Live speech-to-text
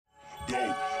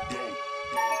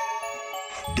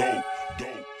Dope.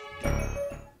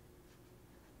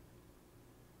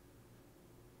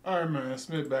 Alright, man,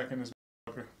 Smith back in this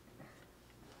motherfucker.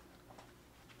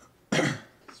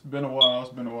 It's been a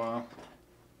while.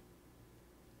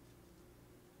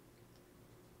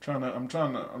 I'm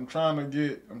trying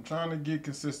to get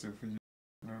consistent for you.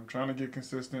 I'm trying to get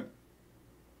consistent.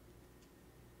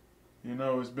 You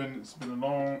know, it's been a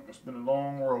long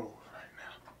road right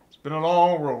now. It's been a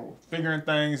long road figuring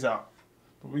things out.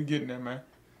 But we getting there, man.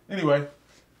 Anyway,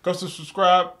 go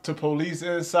subscribe to Police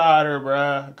Insider,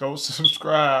 bruh. Go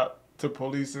subscribe to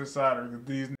Police Insider, because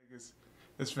these niggas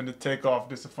is finna take off.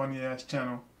 This a funny ass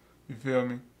channel. You feel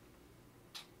me?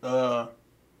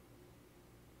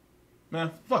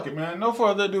 Man, fuck it, man. No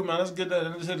further ado, man. Let's get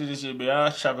into this shit, man.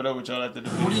 I'll chop it up with y'all after the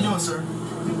video. What are you doing, sir?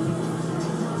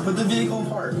 Put the vehicle in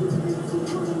park.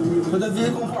 Put the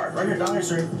vehicle in park. Right here, down here,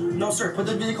 sir. No, sir. Put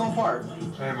the vehicle in park.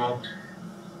 Hey, Mom.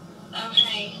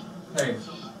 Okay. Hey.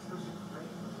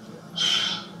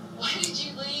 Why did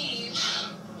you leave?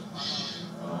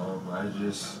 I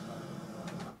just...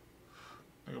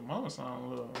 Nigga, mama sound a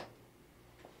little...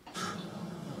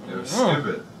 It was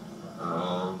stupid.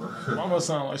 Mama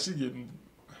sound like she getting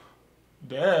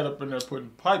dad up in there putting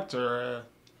pipe to her ass.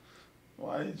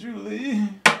 Why did you leave?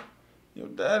 Your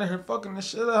dad in here fucking the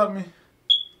shit out of me.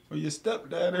 Or your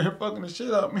stepdad in here fucking the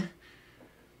shit out of me.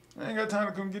 I ain't got time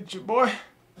to come get you, boy.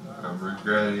 I'm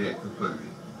regretting it completely.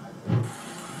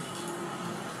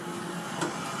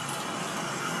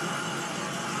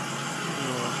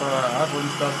 I've already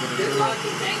stopped Good luck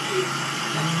and thank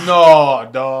you. No,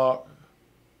 dog.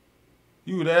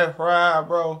 You that fried,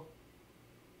 bro?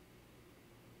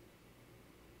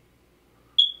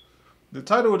 The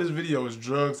title of this video is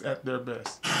Drugs at Their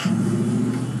Best.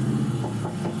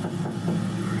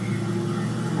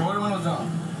 Roll your windows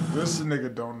down. This nigga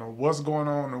don't know what's going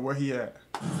on or where he at.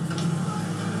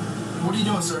 What are you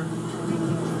doing, sir?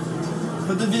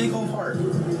 Put the vehicle in park.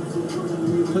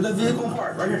 Put the vehicle in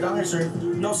park. Right here, down here, sir.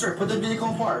 No, sir. Put the vehicle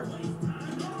in park.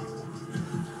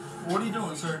 What are you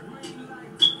doing, sir?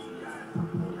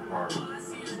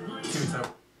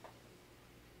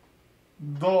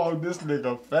 Dog, this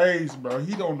nigga face, bro.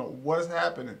 He don't know what's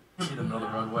happening. We're in the middle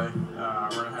of the roadway.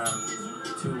 We're gonna have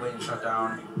 2 lanes shut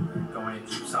down going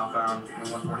southbound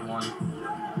on 141.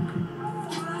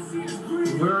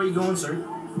 Where are you going, sir?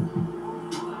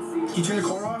 Can you turn the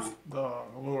car off?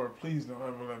 Dog, Lord, please don't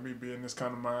ever let me be in this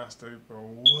kind of mind state, bro.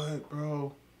 What,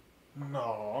 bro?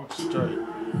 No, I'm straight.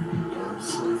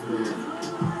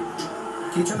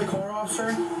 Can you turn the car off,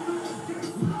 sir?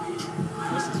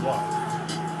 This is why.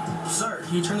 Sir,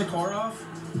 can you turn the car off?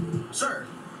 Sir,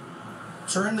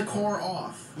 turn the car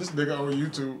off. This nigga on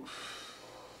YouTube.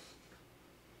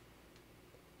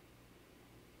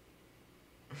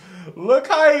 Look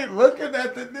how he looking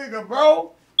at the nigga,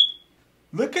 bro.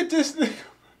 Look at this nigga.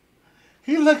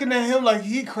 He looking at him like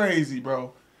he crazy,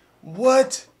 bro.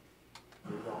 What?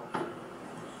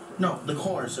 No, the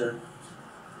car, sir.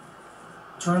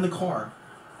 Turn the car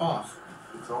off.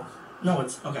 It's off. No,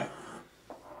 it's okay.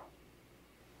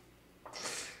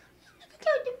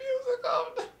 Turn the music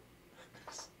off.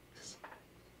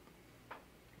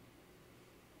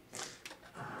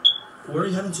 Where are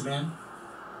you heading to, man?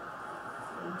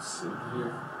 I'm sitting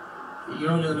here.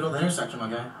 You're in the middle of the intersection, my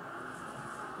guy.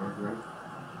 Okay.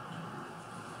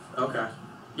 Okay.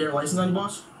 You have your license on you,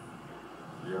 boss?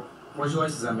 Yeah. Where's your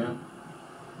license at, man?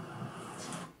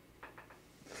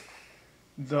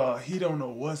 Dog, he don't know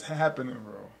what's happening,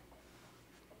 bro.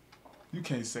 You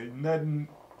can't say nothing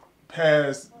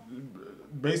past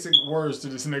basic words to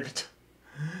this nigga.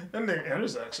 That nigga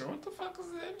intersection. What the fuck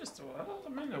is the intersection? I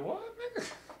mean, what, nigga?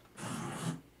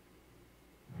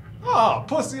 Oh,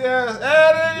 pussy ass.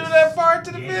 Add even that far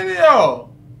to the video.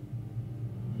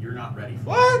 You're not ready for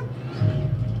What?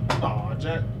 Oh,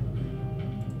 Jack.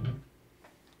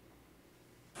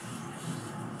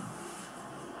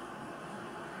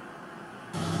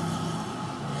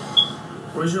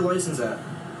 Where's your license at?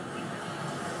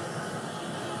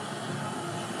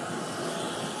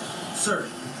 Sir,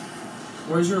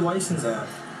 where's your license at?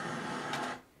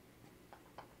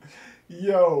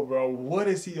 Yo, bro, what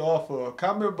is he off of?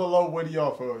 Comment below what he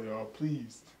off of, y'all,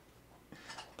 please.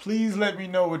 Please let me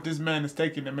know what this man is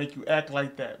taking to make you act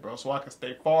like that, bro, so I can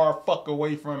stay far fuck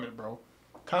away from it, bro.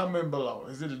 Comment below.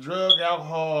 Is it a drug,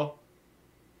 alcohol,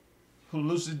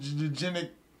 hallucinogenic?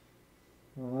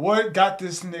 What got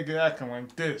this nigga acting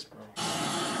like this, bro?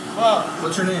 Fuck.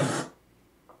 What's your name?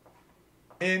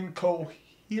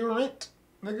 Incoherent?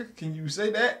 Nigga, can you say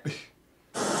that?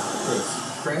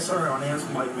 Chris, alright, my name's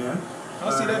Mike, man.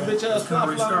 I see that bitch ass fly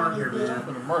Let's flying start on here, this bitch. man.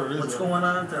 I'm finna murder this What's bitch. going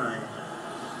on tonight?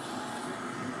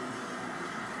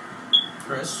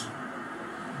 Chris.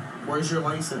 Where's your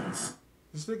license?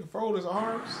 This nigga fold his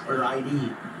arms. Or your ID?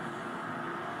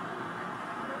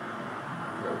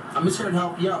 I'm just here to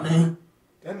help you out, man.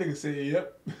 That nigga said,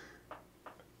 yep.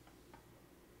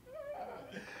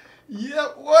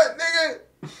 Yep, what, nigga?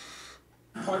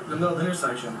 Parked in the middle of the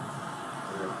intersection.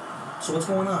 So what's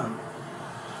going on?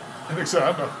 That nigga said,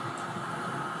 I know.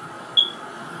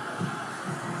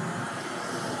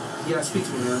 You gotta speak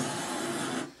to me, man.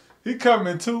 He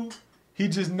coming too. He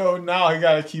just know now he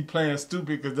gotta keep playing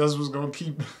stupid because that's what's gonna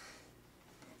keep.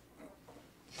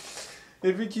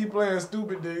 If he keep playing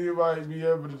stupid, then he might be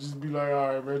able to just be like, all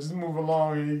right, man, just move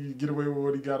along and he can get away with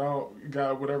what he got on,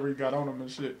 whatever he got on him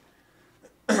and shit.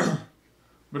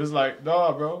 But it's like,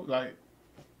 dawg, bro, like,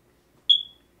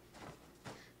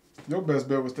 your best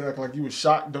bet was to act like you was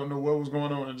shocked, don't know what was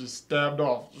going on, and just stabbed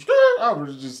off. I would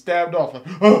have just stabbed off like,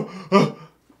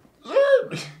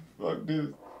 fuck this.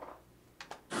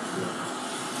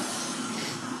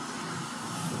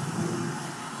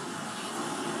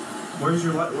 Where's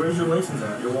your license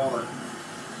at? Your wallet?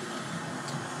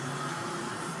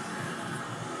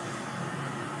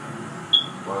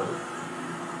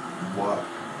 What?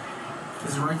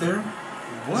 Is it right there?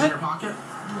 What? Is it in your pocket?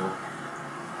 No.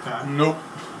 Okay. Nope.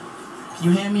 Can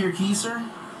you hand me your keys, sir?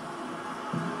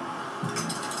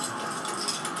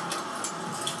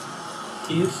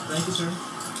 Keys? Thank you, sir.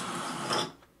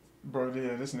 Bro,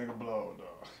 yeah, this nigga blow,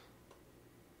 dog.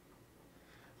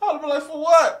 I'd be like, for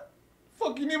what?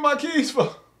 Fuck you need my keys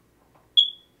for?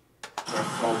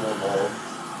 That's all my ball.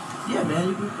 Yeah, man.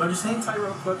 You can just hang tight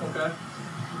real quick, okay?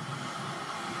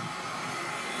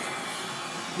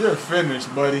 You're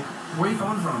finished, buddy. Where are you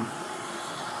coming from?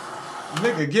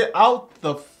 Nigga, get out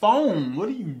the phone. What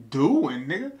are you doing,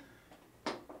 nigga?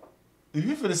 If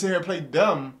you finna sit here and play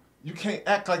dumb, you can't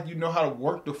act like you know how to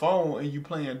work the phone and you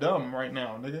playing dumb right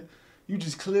now, nigga. You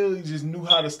just clearly just knew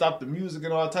how to stop the music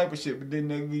and all type of shit, but then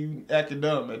nigga, you acting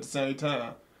dumb at the same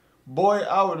time. Boy,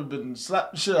 I would have been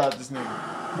slapped the shit out of this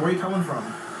nigga. Where are you coming from?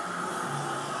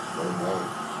 My mom.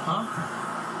 Huh?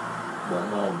 My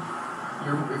mom.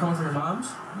 You're coming from your mom's?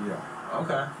 Yeah.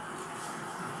 Okay.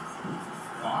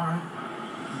 Alright.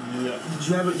 Yeah.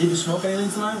 Did you smoke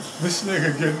anything tonight? This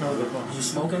nigga getting on the phone. Did you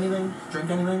smoke anything? Drink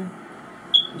anything?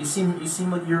 You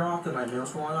seem like you're off tonight, man.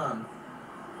 What's going on?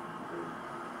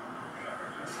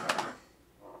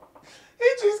 He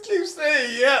just keeps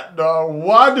saying, yep, dog.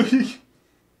 Why do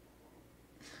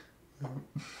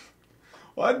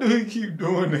he keep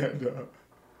doing that, dog?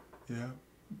 Yeah.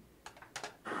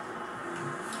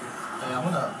 Hey, I'm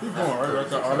gonna... Keep going, right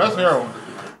there. Oh, that's heroin.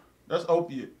 That's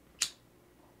opiate.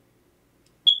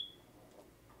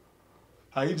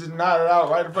 How you just nodded out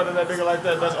right in front of that nigga like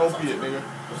that, that's opiate, nigga.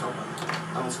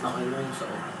 I don't smell anything, so...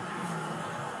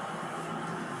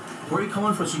 Where are you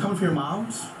coming from? So you coming from your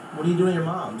mom's? What are you doing at your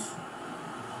mom's?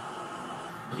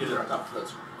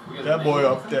 That boy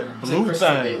off that blue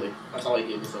thing. That's all he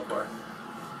gave me so far.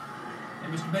 Hey,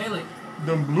 Mr. Bailey.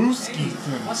 Them blue Hey, skis.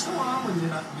 what's going on with you,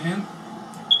 man?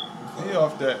 He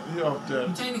off that. He off You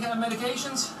that. take any kind of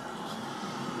medications?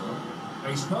 Are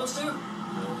you supposed to?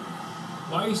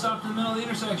 Why are you stopped in the middle of the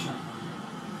intersection?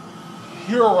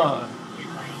 Huron.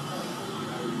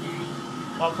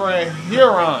 My friend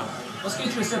Huron. Let's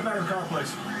get you a step out of the car,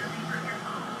 please.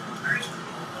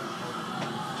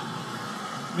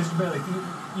 Mr. Bailey,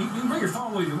 you can bring your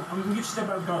phone with you. I'm going to get you a step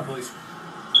out of the car, please.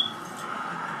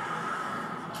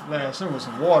 Last in with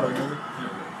some water, nigga.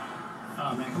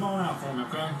 Oh, man, come on out for me,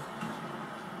 okay?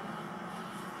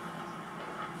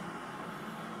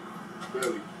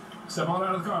 Bailey. Step on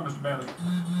out of the car, Mr. Bailey.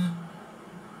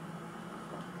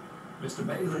 Mr.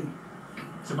 Bailey.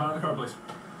 Step out of the car, please.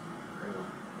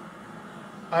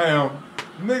 I am.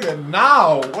 Nigga,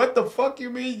 now. What the fuck you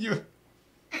mean you...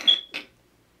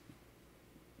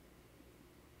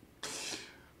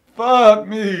 Fuck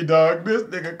me, dog. This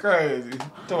nigga crazy.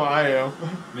 That's what I am.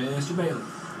 Mr. Bailey.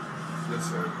 Yes,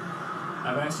 sir.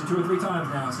 I've asked you 2 or 3 times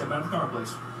now. Step out of the car,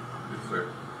 please. Yes, sir.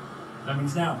 That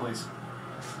means now, please.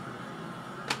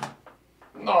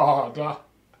 No, dog.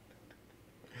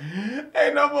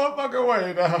 Ain't no motherfucking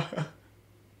way, dog.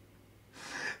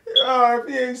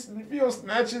 If he don't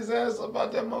snatch his ass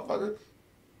about that motherfucker.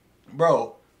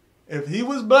 Bro, if he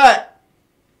was black,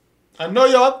 I know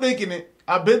y'all thinking it.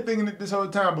 I've been thinking it this whole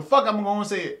time, but fuck, I'm gonna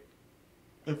say it.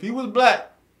 If he was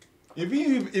black, if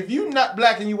you not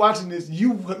black and you watching this,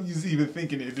 you even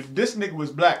thinking it. If this nigga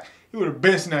was black, he would have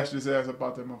been snatched his ass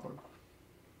about that motherfucker.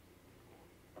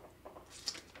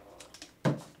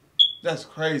 That's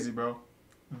crazy, bro.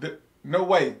 No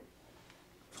way.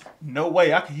 No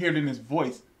way. I can hear it in his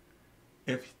voice.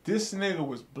 If this nigga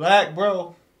was black,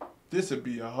 bro, this would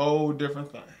be a whole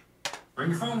different thing. Bring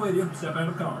your phone with you. Step out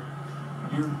of the car.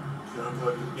 You.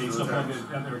 Yeah, you still plugged it.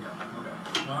 Yeah, there we go.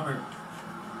 Okay. Well, I'm here.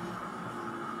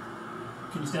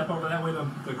 Can you step over that way to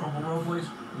the Corporal Road, please?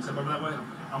 Can you step over that way?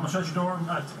 I'm gonna shut your door.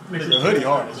 Make Nigga, hoodie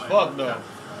hard as fuck though.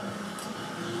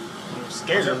 I'm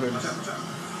scared of hoodies.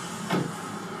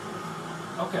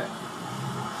 Okay.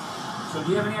 So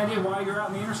do you have any idea why you're out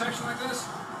in the intersection like this?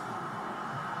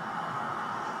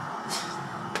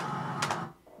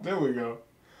 There we go.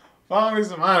 Finally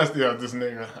some honesty out this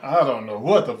nigga. I don't know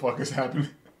what the fuck is happening.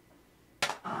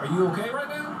 Are you okay right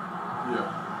now?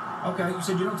 Yeah. Okay, you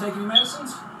said you don't take any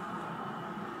medicines?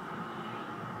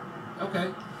 Okay.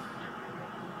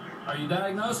 Are you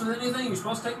diagnosed with anything? You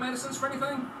supposed to take medicines for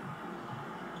anything?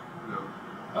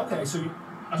 No. Okay, so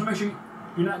I just make sure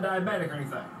you're not diabetic or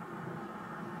anything.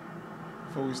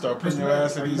 Before we start putting your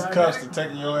ass in these cuffs and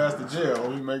taking your ass to jail,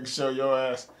 we make sure your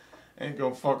ass ain't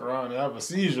gonna fuck around and have a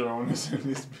seizure on this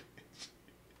bitch.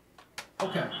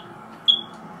 Okay.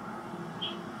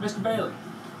 Mr. Bailey.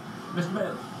 Mr.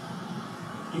 Bailey.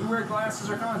 Do you wear glasses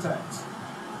or contacts?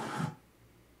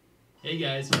 Hey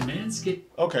guys, Manscaped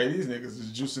Okay, these niggas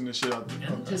is juicing this shit out.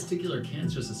 and the Testicular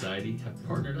Cancer Society have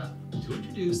partnered up to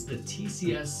introduce the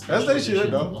TCS. As they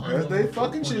should, though. Lawnmower As they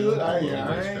fucking 4.0 should. I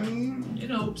in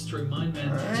ain't. hopes to remind men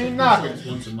to I check ain't knocking. themselves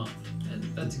once a month, and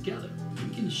that together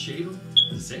we can shave them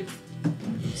to save them.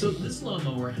 So this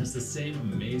lawnmower has the same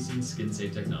amazing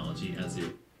skin-safe technology as the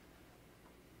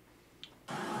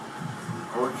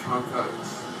Or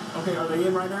contacts. Okay, are they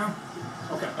in right now?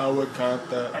 Okay. I would count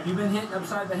that. Have you been hit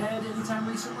upside the head anytime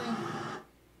recently?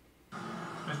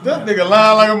 That nigga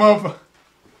lying like a motherfucker.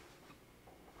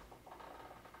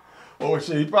 Oh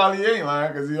shit, he probably ain't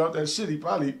lying because he off that shit. He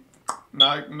probably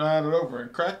knocked it over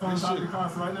and cracked Phone on this top of shit. your car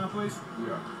for right now, please.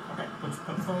 Yeah. Okay, put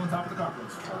the phone on top of the car,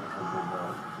 please.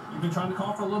 You've been trying to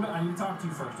call for a little bit. I need to talk to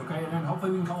you first, okay? And then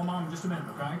hopefully we can call Mom in just a minute,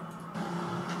 okay?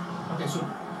 Okay, so,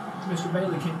 Mr.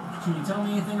 Bailey, can you tell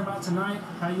me anything about tonight?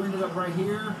 How you ended up right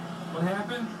here? What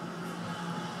happened?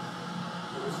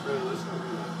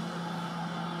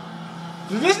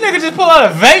 Did this nigga just pull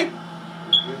out a vape?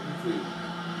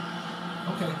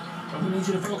 Okay, but we need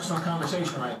you to focus on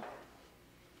conversation, right?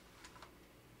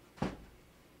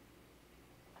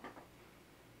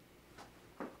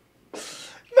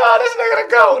 Nah, this nigga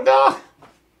the goat, dog.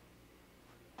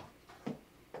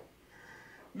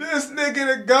 This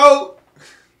nigga the goat.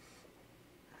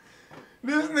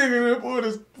 This nigga done pulled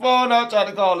his phone out, tried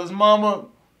to call his mama.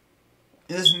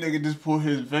 This nigga just pulled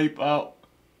his vape out.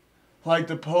 Like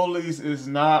the police is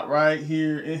not right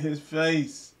here in his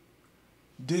face.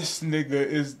 This nigga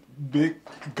is big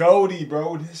goaty,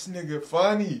 bro. This nigga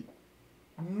funny.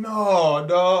 No,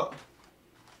 dog.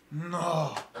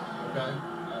 No. Okay.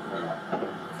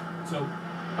 So,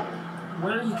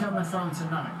 where are you coming from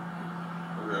tonight?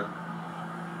 Okay.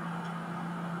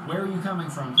 Where are you coming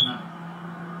from tonight?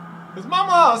 It's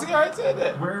mama house. He already said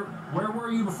that. Where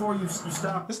were you before you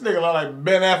stopped? This nigga look like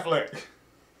Ben Affleck.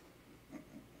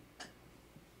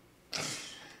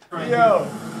 Right Yo,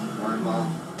 My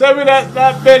mom. tell me that's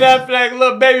not Ben Affleck,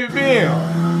 little baby Ben.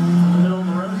 in the middle of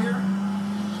the road here?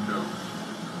 No.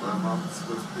 My mom's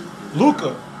supposed to be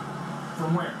Luca.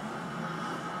 From where?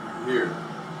 here.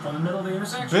 From the middle of the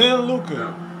intersection? Ben No.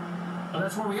 Luca. Oh,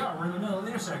 that's where we are. We're in the middle of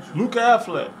the intersection. Luca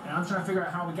Affleck. And I'm trying to figure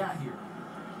out how we got here.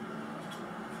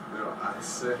 No, I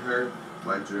sent her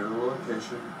my general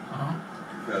location Uh-huh.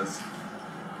 because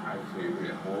I can't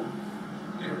get home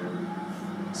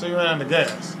and So you ran out of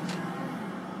gas.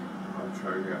 I'm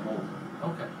trying to get home.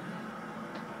 Okay.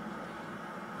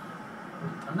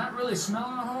 I'm not really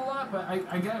smelling a whole lot, but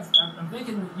I'm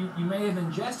thinking you may have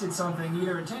ingested something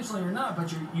either intentionally or not,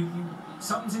 but you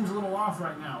something seems a little off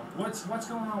right now. What's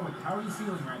going on with you? How are you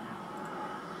feeling right now?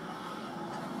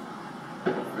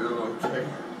 I feel okay.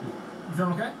 You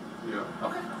feeling okay? Yeah.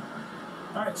 Okay.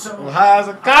 All right, so Well, high as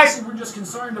a kite. obviously we're just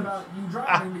concerned about you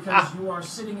driving because you are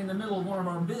sitting in the middle of one of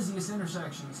our busiest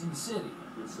intersections in the city.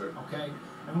 Yes, sir. Okay,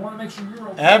 and we want to make sure you're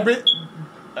okay. Abbott.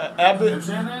 You Abbott.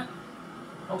 understand that?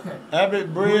 Okay.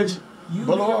 Abbott Bridge. You be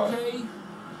Boulevard. okay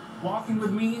walking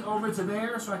with me over to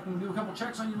there so I can do a couple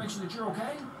checks on you to make sure that you're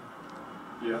okay?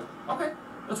 Yeah. Okay,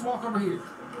 let's walk over here.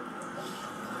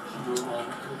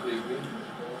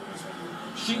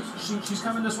 She's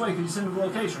coming this way because you send her the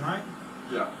location, right?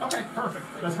 Yeah. Okay, perfect.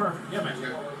 That's perfect. Yeah, man.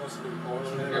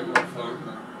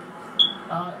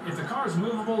 If the car is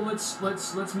movable,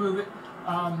 let's move it.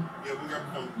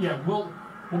 Yeah, we'll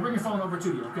bring your phone over to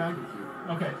you. Okay.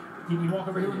 Okay. Can you walk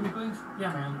over here with me, please?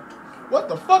 Yeah, man. What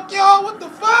the fuck, y'all? What the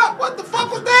fuck? What the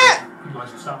fuck was that? You guys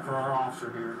should stop for our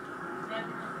officer here.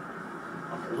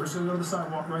 Okay, we're just gonna go to the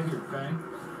sidewalk right here, okay?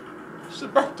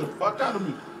 Shit burnt the fuck out of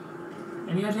me.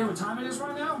 Any idea what time it is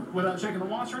right now? Without checking the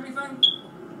watch or anything?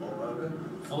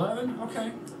 11. 11?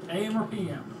 Okay. AM or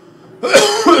PM?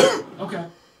 Okay.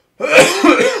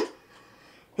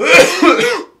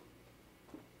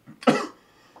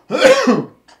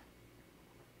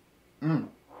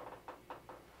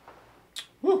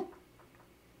 Woo.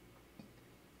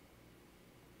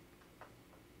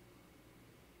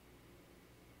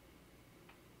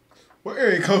 What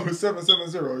area code is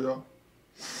 770, y'all?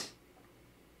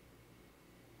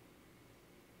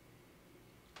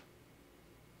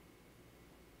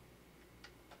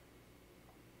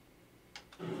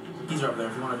 Keys are up there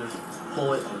if you want to just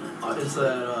pull it. It's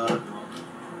that,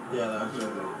 yeah,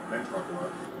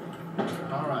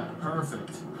 All right.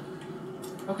 Perfect.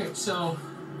 Okay, so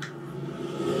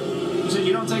you said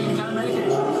you don't take any kind of medication?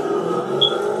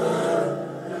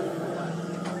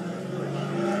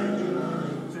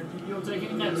 You said you don't take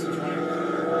any medicines, right?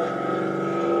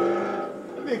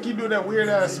 I think keep doing that weird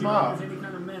ass smile. Any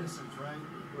kind of medicines, right?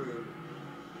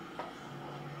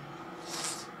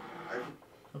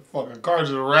 The fucking car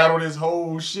just rattled his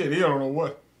whole shit. He don't know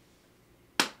what.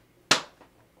 I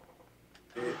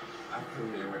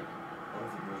couldn't hear it.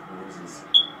 Both of those noises.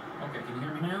 Okay, can you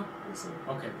hear me now? Yes, sir.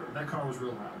 Okay, that car was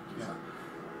real loud. Yes, sir.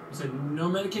 You said no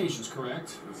medications,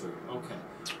 correct? Yes, sir. Okay.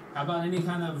 How about any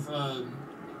kind of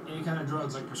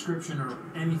drugs, like prescription or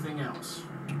anything else?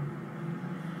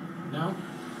 No?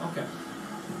 Okay.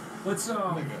 Let's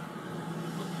Nigga.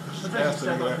 take a Asked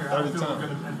step him up that here. 30 I feel times.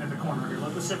 good at the corner here.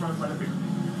 Let's step right up here.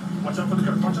 Watch out for the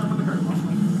curb. Watch out for the curb. Watch out.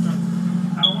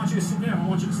 I don't want you to sit down. I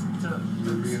want you to Let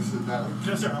me sit down.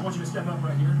 yes, sir. I want you to step up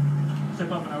right here.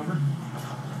 Step up and over.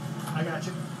 I got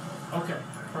you. Okay.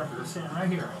 Perfect. Let's stand right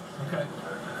here. Okay.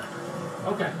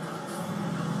 Okay.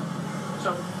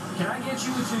 So, can I get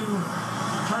you to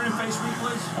turn and face me,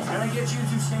 please? Can I get you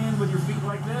to stand with your feet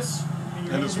like this? And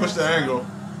your And to hands switch on the side? angle.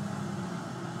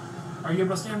 Are you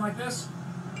able to stand like this?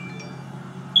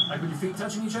 Like with your feet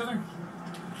touching each other?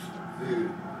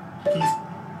 Dude. Can you,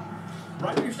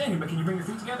 right where you're standing, but can you bring your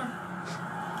feet together?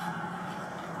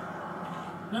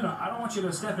 No, I don't want you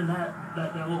to step in that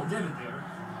little divot there.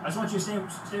 I just want you to stay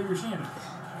where you're standing.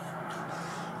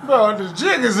 Bro, the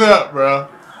jig is up, bro.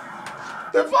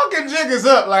 The fucking jig is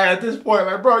up, like, at this point.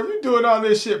 Like, bro, you doing all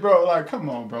this shit, bro. Like, come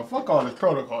on, bro. Fuck all this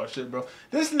protocol shit, bro.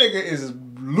 This nigga is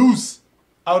loose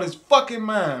out his fucking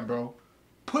mind, bro.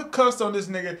 Put cuffs on this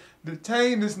nigga.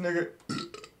 Detain this nigga.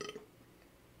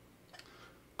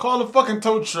 Call the fucking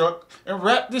tow truck and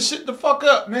wrap this shit the fuck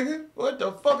up, nigga. What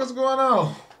the fuck is going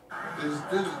on? This is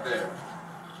there.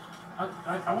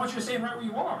 I want you to stand right where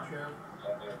you are.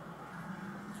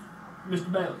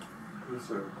 Mr. Bailey, Yes,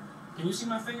 sir. can you see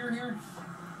my finger here?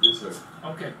 Yes, sir.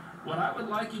 Okay. What I would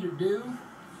like you to do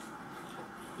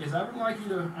is I'm going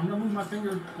to move my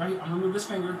finger right here. I'm going to move this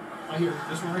finger right here.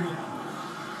 This one right here.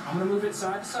 I'm going to move it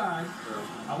side to side.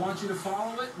 I want you to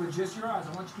follow it with just your eyes.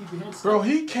 I want you to keep your head still. Bro,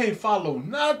 he can't follow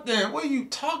nothing. What are you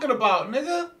talking about,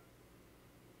 nigga?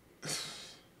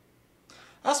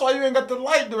 That's why you ain't got the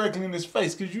light directly in his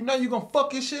face, because you know you're going to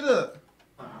fuck his shit up.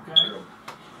 Okay.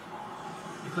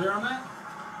 You clear on that?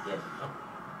 Yep.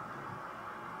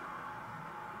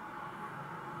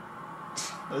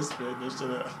 Let's spin this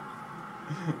shit up.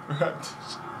 Wrap this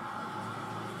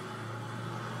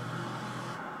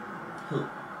shit.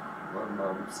 My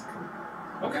mom's coming.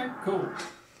 Okay, cool.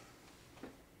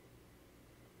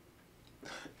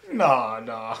 Nah.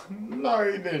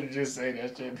 No, he didn't just say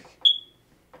that shit.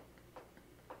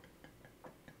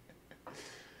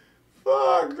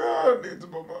 Fuck, God.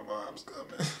 My mom's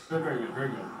coming. Very good, very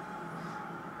good.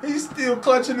 He's still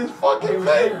clutching his fucking Okay,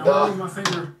 face, I'm going to dog. move my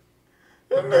finger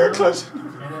And they're clutching.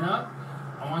 and then up.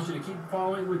 I want you to keep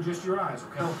following with just your eyes,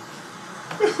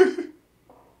 okay?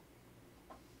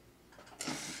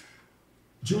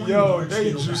 Yo,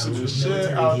 they juicing the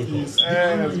shit out these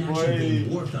ass, boy.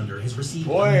 War Thunder has received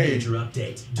Boy. a major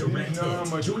update. Direct You know how hit.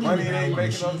 much Joining money the they battle on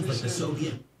making off machines this like the shit?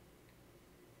 Soviet.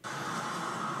 All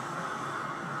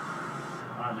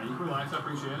right, man, you can relax. I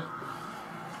appreciate it.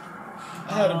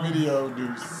 I had a video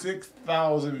do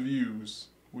 6,000 views,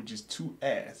 which is 2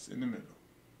 ads in the middle.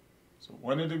 So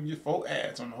one of them get 4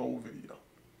 ads on the whole video.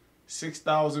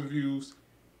 6,000 views,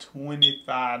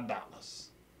 $25.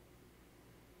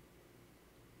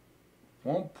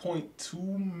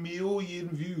 1.2 million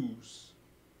views.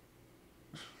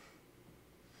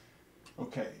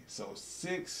 Okay, so let's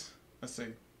say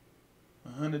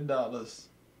 $100.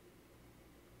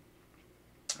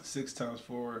 6 times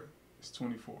 4 is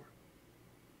 24.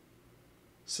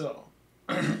 So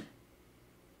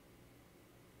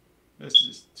that's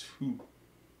just 2.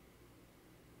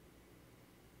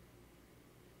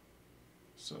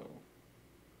 So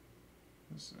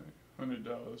let's see.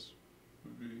 $100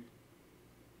 would be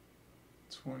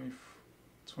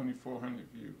 2,400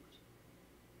 views.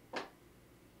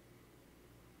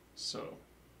 So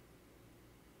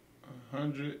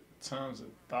 100 times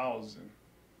 1,000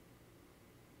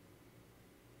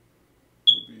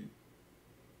 would be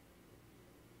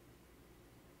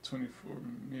 24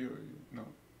 million. No,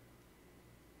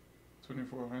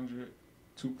 2,400,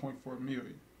 2.4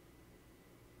 million.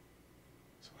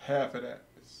 So half of that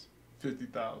is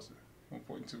 50,000,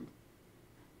 1.2.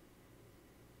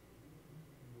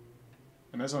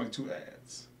 And that's only 2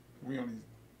 ads. We only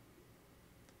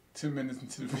 10 minutes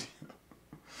into the video.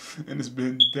 And it's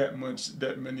been that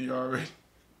many already.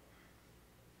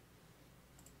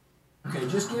 Okay,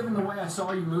 just given the way I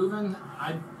saw you moving,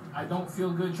 I don't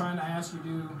feel good trying to ask you to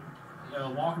do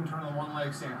walk and turn on one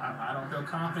leg stand. I don't feel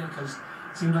confident because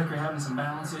it seems like you're having some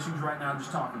balance issues right now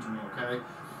just talking to me, okay?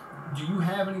 Do you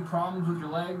have any problems with your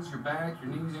legs, your back,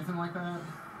 your knees, anything like that?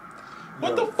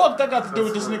 What the fuck that got to do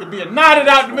with this nigga being knotted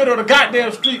out in the middle of the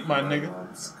goddamn street, my nigga?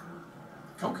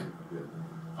 Okay.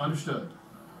 Understood.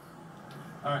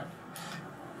 Alright.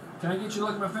 Can I get you to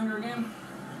look at my finger again?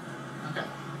 Okay.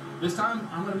 This time,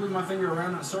 I'm going to move my finger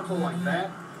around in a circle like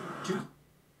that. 2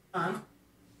 times.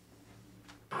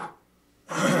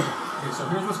 Okay, so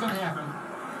here's what's going to happen.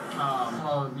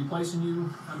 I'll be placing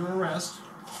you under arrest.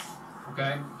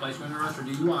 Okay? Place you under arrest for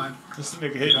DUI. This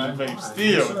nigga hitting the vape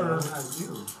still. Yes,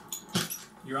 sir.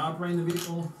 You're operating the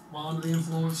vehicle while under the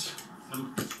influence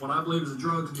of what I believe is a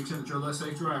drug to the extent that you're a less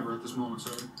safe driver at this moment,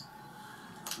 sir.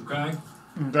 Okay?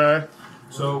 Okay.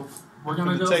 So, we're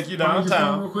going to go take you find your phone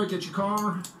downtown. real quick, get your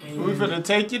car, and... We finna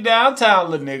take you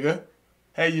downtown, little nigga.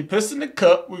 Hey, you piss in the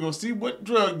cup. We gonna see what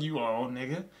drug you on,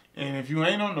 nigga. And if you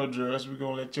ain't on no drugs, we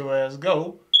gonna let your ass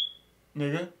go,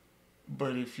 nigga.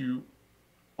 But if you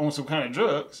on some kind of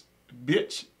drugs,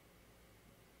 bitch,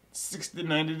 60,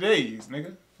 90 days,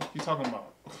 nigga. What you talking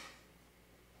about?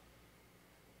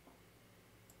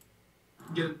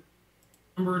 Get a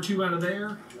number or 2 out of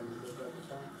there.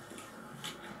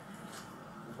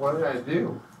 What did I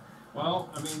do? Well,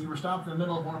 I mean, you were stopped in the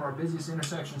middle of one of our busiest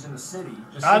intersections in the city.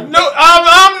 Just I knew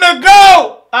I'm the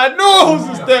GOAT! I knew it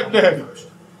was a stepdaddy.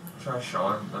 Try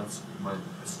Sean. That's my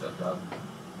stepdad.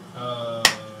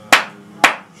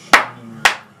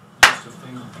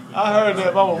 I heard that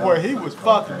about where he was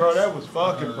fucking, bro. That was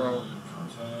fucking, bro.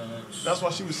 That's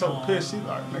why she was so pissed. She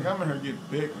like, nigga, I'm in here getting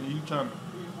big, and you trying to...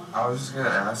 I was just gonna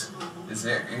ask, is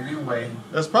there any way...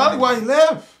 That's probably why he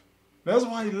left. That's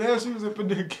why he left. She was up in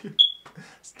there getting...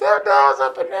 Stepdad's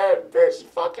up in there, bitch,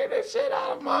 fucking that shit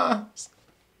out of mine.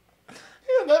 He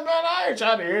was like, man, I ain't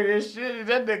trying to hear this shit.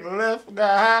 That nigga left,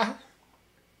 got high.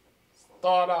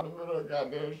 Started out in the middle of the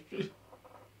goddamn street.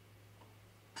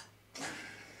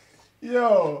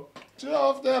 Yo, chill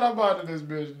off that. I'm out of this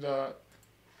bitch, dog.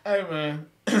 Hey, man.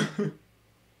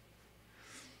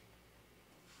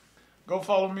 Go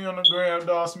follow me on the gram,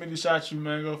 dog. Smitty shot you,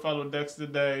 man. Go follow Dexter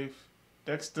Dave.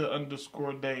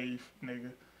 Dexter_Dave,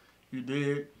 nigga. You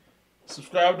dig?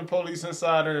 Subscribe to Police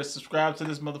Insider. Subscribe to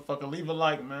this motherfucker. Leave a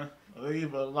like, man.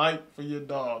 Leave a like for your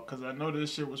dog, because I know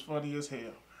this shit was funny as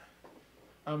hell.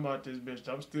 I'm out this bitch.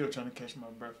 I'm still trying to catch my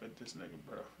breath at this nigga,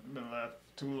 bro. I've been laughing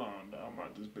too long, dog. I'm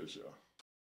out this bitch, y'all.